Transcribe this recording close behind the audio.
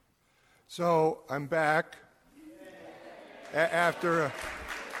So I'm back after,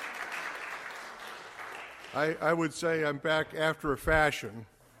 I would say I'm back after a fashion.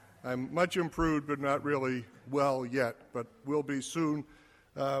 I'm much improved, but not really well yet, but will be soon.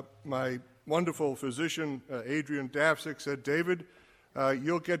 My wonderful physician, Adrian Dafsick, said, David,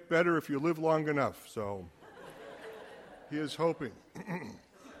 you'll get better if you live long enough. So he is hoping.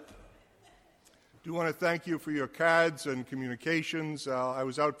 Do want to thank you for your cards and communications. I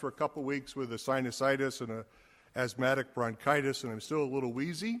was out for a couple weeks with a sinusitis and a asthmatic bronchitis, and I'm still a little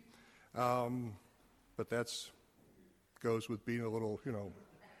wheezy, but that's goes with being a little,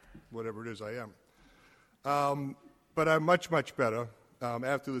 whatever it is I am. But I'm much, much better.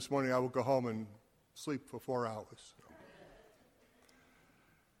 After this morning, I will go home and sleep for 4 hours.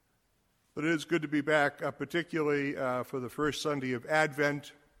 But it is good to be back, particularly for the first Sunday of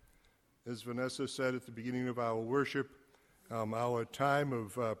Advent. As Vanessa said at the beginning of our worship, our time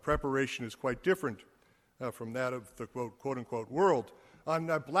of preparation is quite different from that of the quote-unquote world. On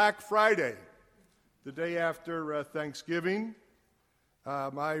Black Friday, the day after Thanksgiving,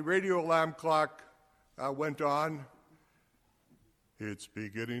 my radio alarm clock went on. It's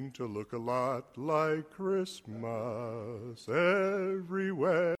beginning to look a lot like Christmas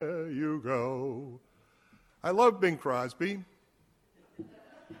everywhere you go. I love Bing Crosby.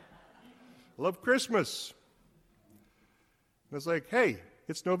 I love Christmas. And it's like, hey,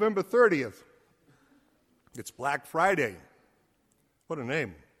 it's November 30th. It's Black Friday. What a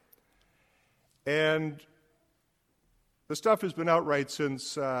name. And the stuff has been out right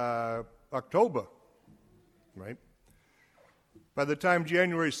since October, right? By the time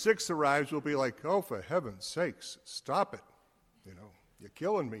January 6th arrives, we'll be like, oh, for heaven's sakes, stop it. You're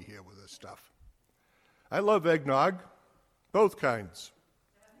killing me here with this stuff. I love eggnog, both kinds.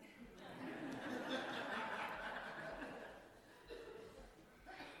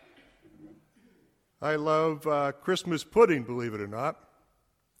 I love Christmas pudding, believe it or not.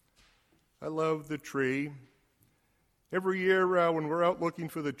 I love the tree. Every year when we're out looking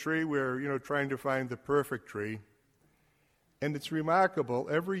for the tree, we're trying to find the perfect tree. And it's remarkable.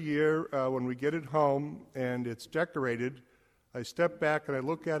 Every year when we get it home and it's decorated, I step back and I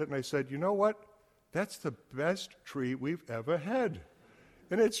look at it and I said, you know what? That's the best tree we've ever had.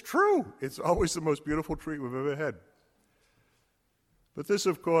 And it's true. It's always the most beautiful tree we've ever had. But this,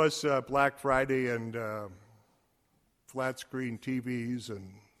 of course, Black Friday and flat-screen TVs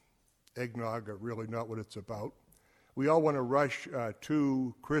and eggnog are really not what it's about. We all want to rush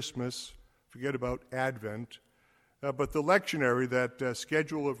to Christmas, forget about Advent. But the lectionary, that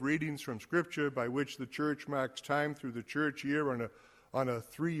schedule of readings from Scripture by which the church marks time through the church year on a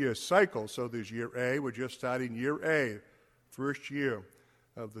 3-year cycle. So there's year A. We're just starting year A, first year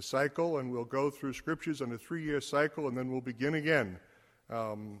of the cycle, and we'll go through Scriptures on a 3-year cycle, and then we'll begin again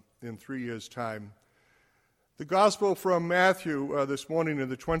in 3 years' time. The Gospel from Matthew this morning in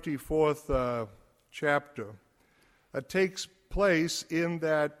the 24th chapter takes place in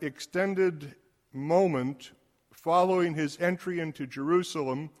that extended moment following his entry into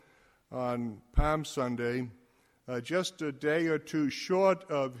Jerusalem on Palm Sunday, just a day or two short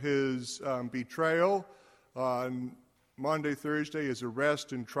of his betrayal, on Monday, Thursday, his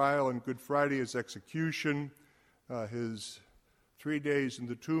arrest and trial, and Good Friday, his execution, his 3 days in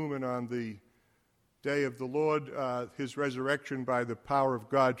the tomb, and on the day of the Lord, his resurrection by the power of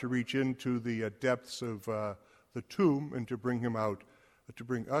God to reach into the depths of the tomb and to bring him out, to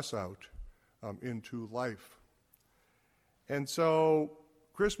bring us out into life. And so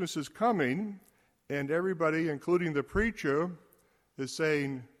Christmas is coming, and everybody, including the preacher, is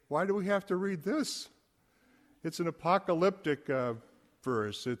saying, why do we have to read this? It's an apocalyptic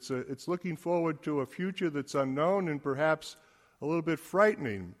verse. It's looking forward to a future that's unknown and perhaps a little bit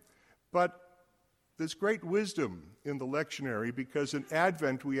frightening. But there's great wisdom in the lectionary, because in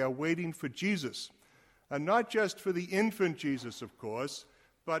Advent we are waiting for Jesus. And not just for the infant Jesus, of course,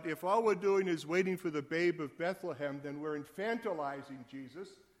 but if all we're doing is waiting for the babe of Bethlehem, then we're infantilizing Jesus.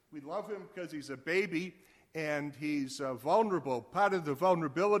 We love him because he's a baby and he's vulnerable. Part of the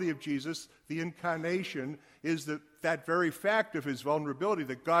vulnerability of Jesus, the incarnation, is that very fact of his vulnerability,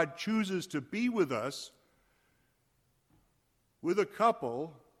 that God chooses to be with us, with a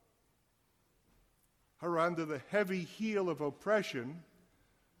couple who are under the heavy heel of oppression,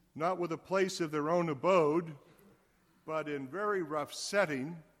 not with a place of their own abode, but in very rough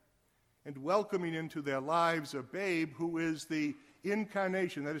setting, and welcoming into their lives a babe who is the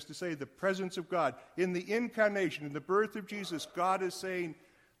incarnation, that is to say, the presence of God. In the incarnation, in the birth of Jesus, God is saying,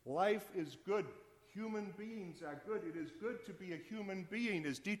 life is good. Human beings are good. It is good to be a human being.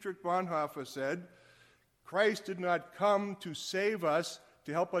 As Dietrich Bonhoeffer said, Christ did not come to save us,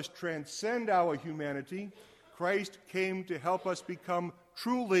 to help us transcend our humanity. Christ came to help us become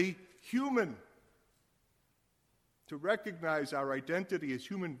truly human, to recognize our identity as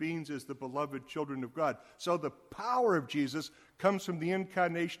human beings as the beloved children of God. So the power of Jesus comes from the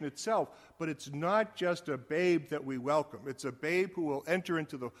incarnation itself, but it's not just a babe that we welcome. It's a babe who will enter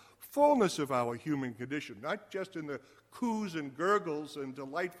into the fullness of our human condition, not just in the coos and gurgles and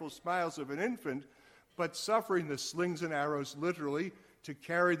delightful smiles of an infant, but suffering the slings and arrows literally, to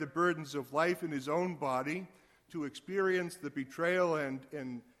carry the burdens of life in his own body, to experience the betrayal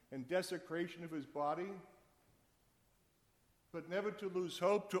and desecration of his body, but never to lose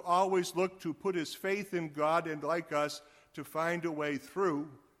hope, to always look to put his faith in God, and like us, to find a way through,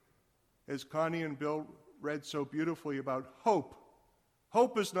 as Connie and Bill read so beautifully about hope.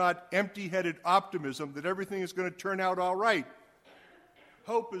 Hope is not empty-headed optimism that everything is going to turn out all right.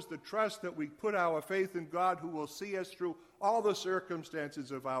 Hope is the trust that we put our faith in God, who will see us through all the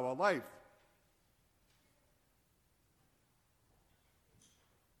circumstances of our life.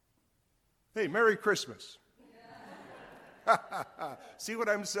 Hey, Merry Christmas. See what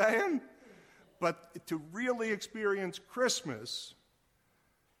I'm saying? But to really experience Christmas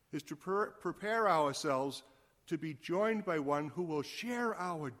is to prepare ourselves to be joined by one who will share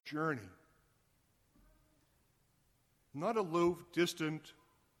our journey. Not aloof, distant,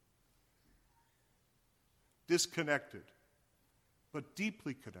 disconnected, but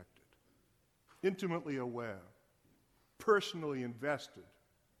deeply connected, intimately aware, personally invested.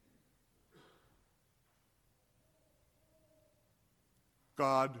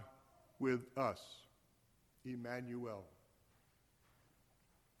 God with us, Emmanuel.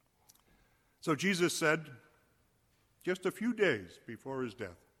 So Jesus said, just a few days before his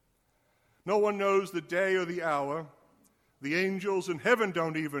death, "No one knows the day or the hour. The angels in heaven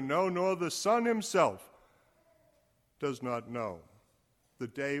don't even know, nor the Son himself does not know the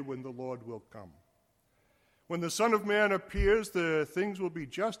day when the Lord will come. When the Son of Man appears, the things will be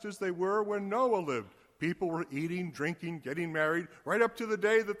just as they were when Noah lived. People were eating, drinking, getting married, right up to the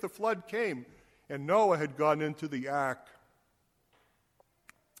day that the flood came, and Noah had gone into the ark.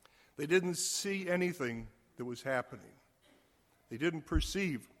 They didn't see anything that was happening. They didn't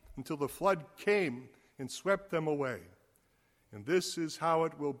perceive until the flood came and swept them away. And this is how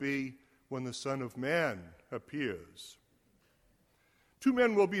it will be when the Son of Man appears. 2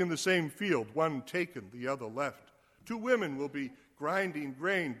 men will be in the same field, one taken, the other left. 2 women will be grinding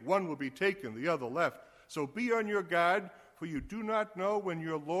grain, one will be taken, the other left. So be on your guard, for you do not know when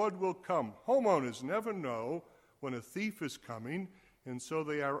your Lord will come. Homeowners never know when a thief is coming, and so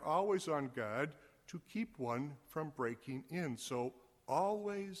they are always on guard to keep one from breaking in. So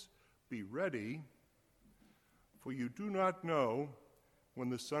always be ready, for you do not know when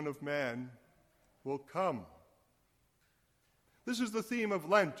the Son of Man will come." This is the theme of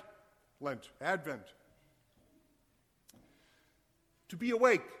Lent, Advent. To be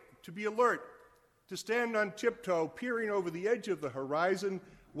awake, to be alert, to stand on tiptoe, peering over the edge of the horizon,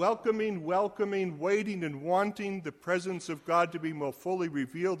 welcoming, waiting, and wanting the presence of God to be more fully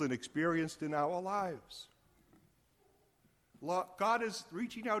revealed and experienced in our lives. God is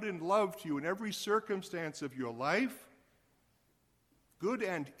reaching out in love to you in every circumstance of your life, good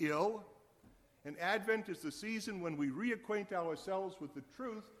and ill, and Advent is the season when we reacquaint ourselves with the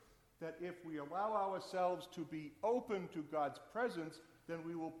truth that if we allow ourselves to be open to God's presence, then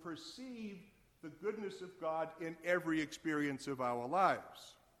we will perceive the goodness of God in every experience of our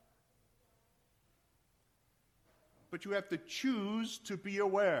lives. But you have to choose to be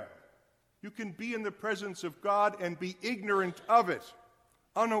aware. You can be in the presence of God and be ignorant of it,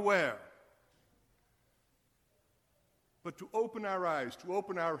 unaware. But to open our eyes, to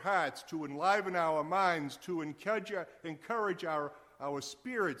open our hearts, to enliven our minds, to encourage our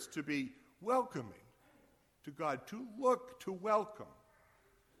spirits to be welcoming to God, to look, to welcome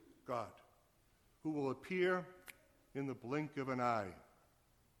God, who will appear in the blink of an eye.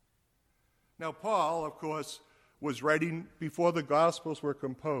 Now, Paul, of course, was writing before the Gospels were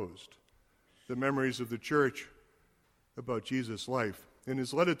composed, the memories of the church about Jesus' life. In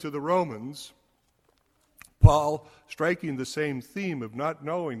his letter to the Romans, Paul, striking the same theme of not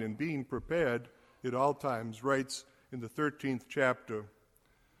knowing and being prepared at all times, writes in the 13th chapter,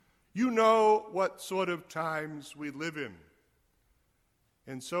 "You know what sort of times we live in,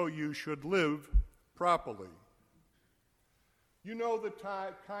 and so you should live properly." You know the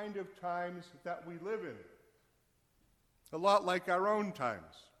kind of times that we live in. A lot like our own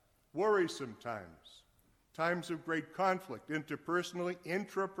times, worrisome times, times of great conflict, interpersonally,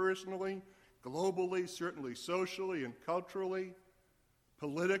 intrapersonally, globally, certainly socially and culturally,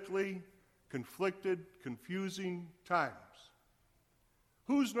 politically, conflicted, confusing times.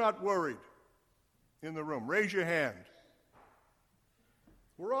 Who's not worried in the room? Raise your hand.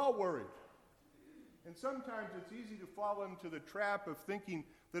 We're all worried. And sometimes it's easy to fall into the trap of thinking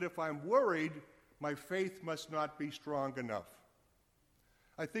that if I'm worried, my faith must not be strong enough.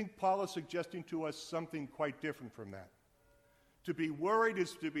 I think Paul is suggesting to us something quite different from that. To be worried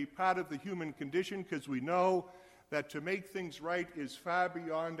is to be part of the human condition, because we know that to make things right is far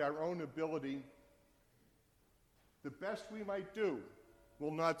beyond our own ability. The best we might do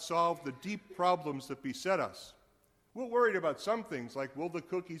will not solve the deep problems that beset us. We're worried about some things, like will the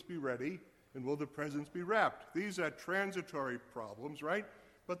cookies be ready and will the presents be wrapped? These are transitory problems, right?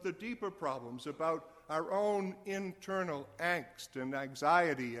 But the deeper problems about our own internal angst and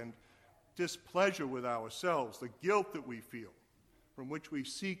anxiety and displeasure with ourselves, the guilt that we feel, from which we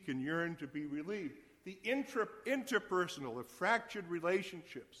seek and yearn to be relieved, the interpersonal, the fractured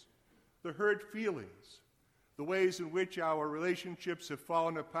relationships, the hurt feelings, the ways in which our relationships have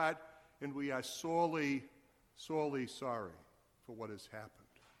fallen apart, and we are sorely, sorely sorry for what has happened.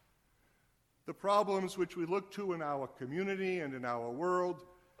 The problems which we look to in our community and in our world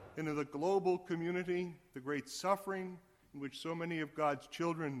and in the global community, the great suffering in which so many of God's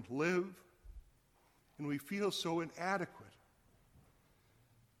children live, and we feel so inadequate.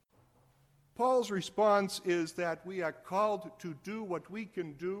 Paul's response is that we are called to do what we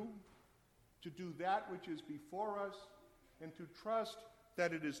can do, to do that which is before us, and to trust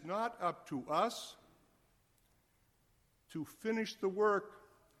that it is not up to us to finish the work,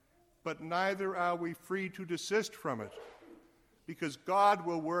 but neither are we free to desist from it, because God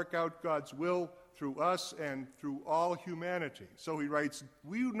will work out God's will through us and through all humanity. So he writes,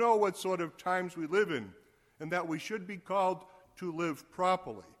 we know what sort of times we live in, and that we should be called to live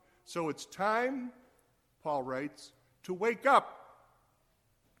properly. So it's time, Paul writes, to wake up.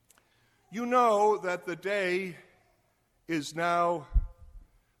 You know that the day we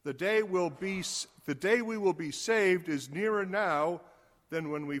will be saved is nearer now than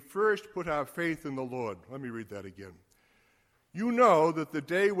when we first put our faith in the Lord. Let me read that again. You know that the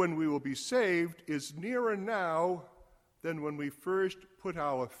day when we will be saved is nearer now than when we first put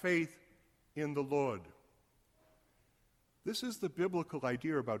our faith in the Lord. This is the biblical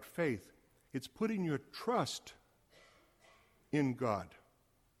idea about faith. It's putting your trust in God.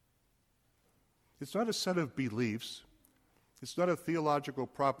 It's not a set of beliefs. It's not a theological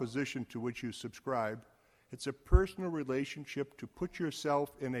proposition to which you subscribe. It's a personal relationship to put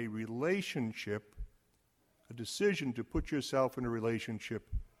yourself in a relationship, a decision to put yourself in a relationship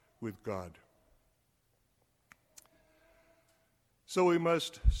with God. So we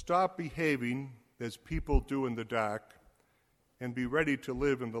must stop behaving as people do in the dark and be ready to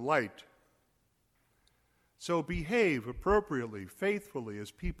live in the light. So behave appropriately, faithfully,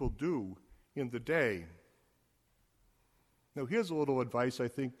 as people do in the day. Now, here's a little advice I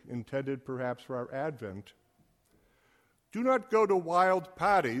think intended perhaps for our Advent. Do not go to wild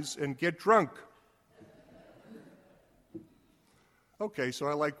parties and get drunk. Okay, so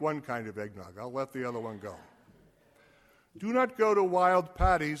I like one kind of eggnog. I'll let the other one go. Do not go to wild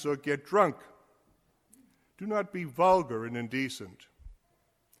parties or get drunk. Do not be vulgar and indecent.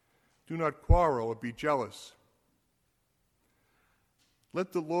 Do not quarrel or be jealous.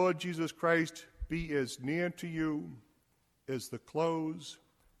 Let the Lord Jesus Christ be as near to you as the clothes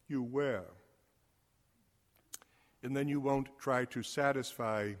you wear. And then you won't try to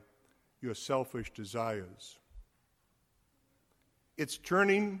satisfy your selfish desires. It's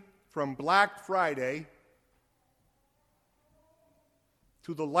turning from Black Friday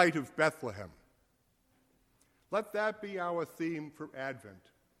to the light of Bethlehem. Let that be our theme for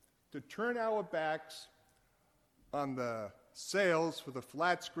Advent, to turn our backs on the sales for the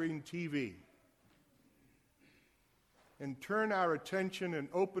flat-screen TV and turn our attention and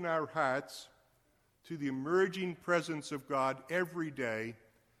open our hearts to the emerging presence of God every day,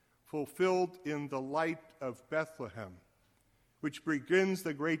 fulfilled in the light of Bethlehem, which begins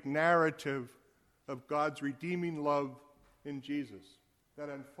the great narrative of God's redeeming love in Jesus, that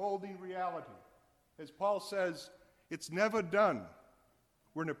unfolding reality. As Paul says, it's never done.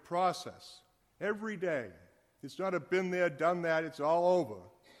 We're in a process every day. It's not a been there, done that, it's all over.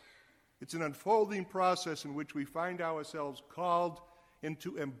 It's an unfolding process in which we find ourselves called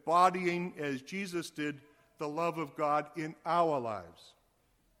into embodying, as Jesus did, the love of God in our lives.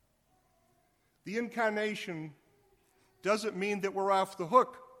 The incarnation doesn't mean that we're off the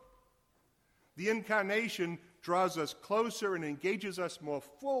hook. The incarnation draws us closer and engages us more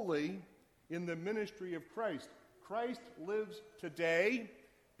fully in the ministry of Christ. Christ lives today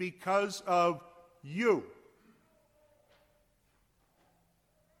because of you.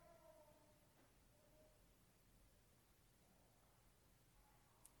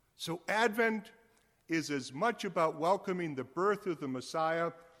 So Advent is as much about welcoming the birth of the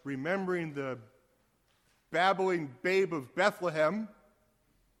Messiah, remembering the babbling babe of Bethlehem.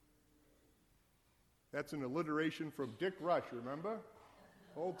 That's an alliteration from Dick Rush, remember?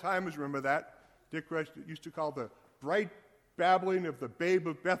 Old timers remember that. Dick Rush used to call the bright babbling of the babe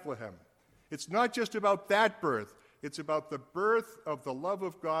of Bethlehem. It's not just about that birth. It's about the birth of the love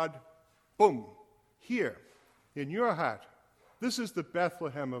of God, boom, here, in your heart. This is the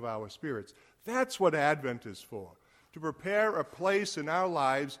Bethlehem of our spirits. That's what Advent is for, to prepare a place in our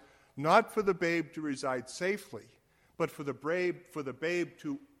lives, not for the babe to reside safely, but for the babe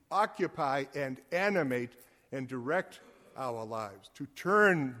to occupy and animate and direct our lives, to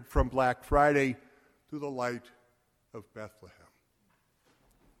turn from Black Friday to the light of Bethlehem.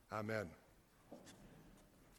 Amen.